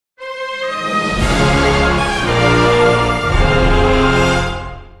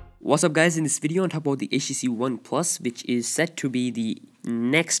What's up guys, in this video on top of the HTC One Plus, which is set to be the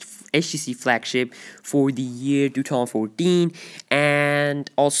next HTC flagship for the year 2014, and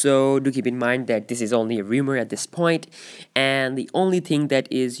also do keep in mind that this is only a rumor at this point, and the only thing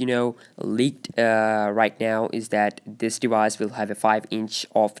that is leaked right now is that this device will have a 5-inch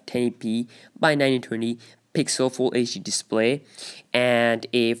of 1080p by 1920 pixel full HD display and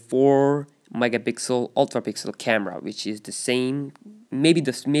a 4 megapixel ultra-pixel camera, which is the same, maybe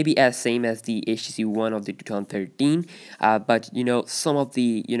as same as the HTC One of the 2013, but some of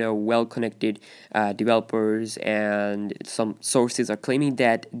the well-connected developers and some sources are claiming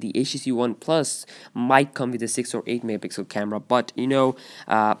that the HTC One Plus might come with a 6 or 8 megapixel camera, but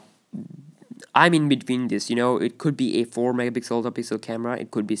I'm in between this. It could be a 4 megapixel ultra-pixel camera, it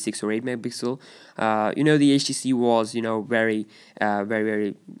could be 6 or 8 megapixel. The HTC was very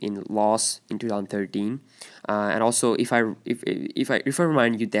in loss in 2013, and also if I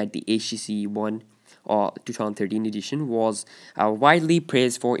remind you that the HTC One 2013 edition was widely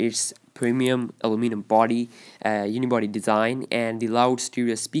praised for its premium aluminum body, unibody design, and the loud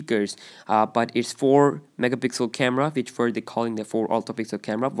stereo speakers, but its 4 megapixel camera, which were they calling the 4 ultra pixel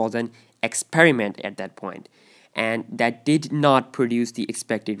camera, was an experiment at that point, and that did not produce the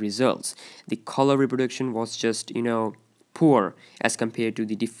expected results. The color reproduction was just poor as compared to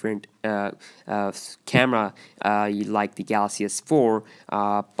the different camera like the Galaxy S4,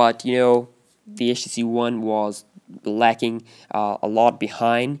 but the HTC One was lacking a lot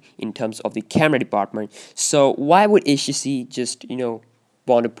behind in terms of the camera department. So why would HTC just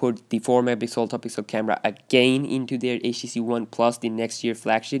want to put the 4 megapixel ultra-pixel camera again into their HTC One Plus, the next year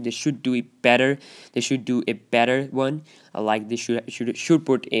flagship? They should do it better. They should do a better one. Like they should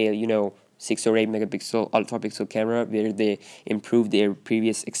put a 6 or 8 megapixel ultra-pixel camera where they improve their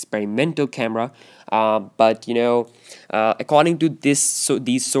previous experimental camera. But according to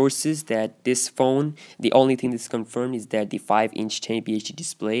these sources, that this phone, the only thing that's confirmed is that the 5-inch 1080p HD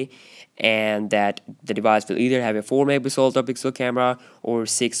display, and that the device will either have a 4 megapixel ultra-pixel camera or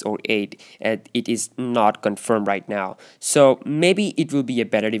 6 or 8. It is not confirmed right now. So maybe it will be a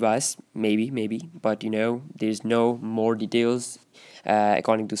better device, maybe, but there's no more details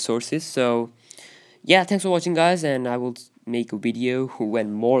according to sources. So yeah, thanks for watching guys, and I will make a video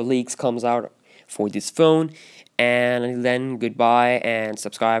when more leaks comes out for this phone, and until then, goodbye and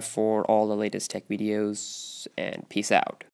subscribe for all the latest tech videos, and peace out.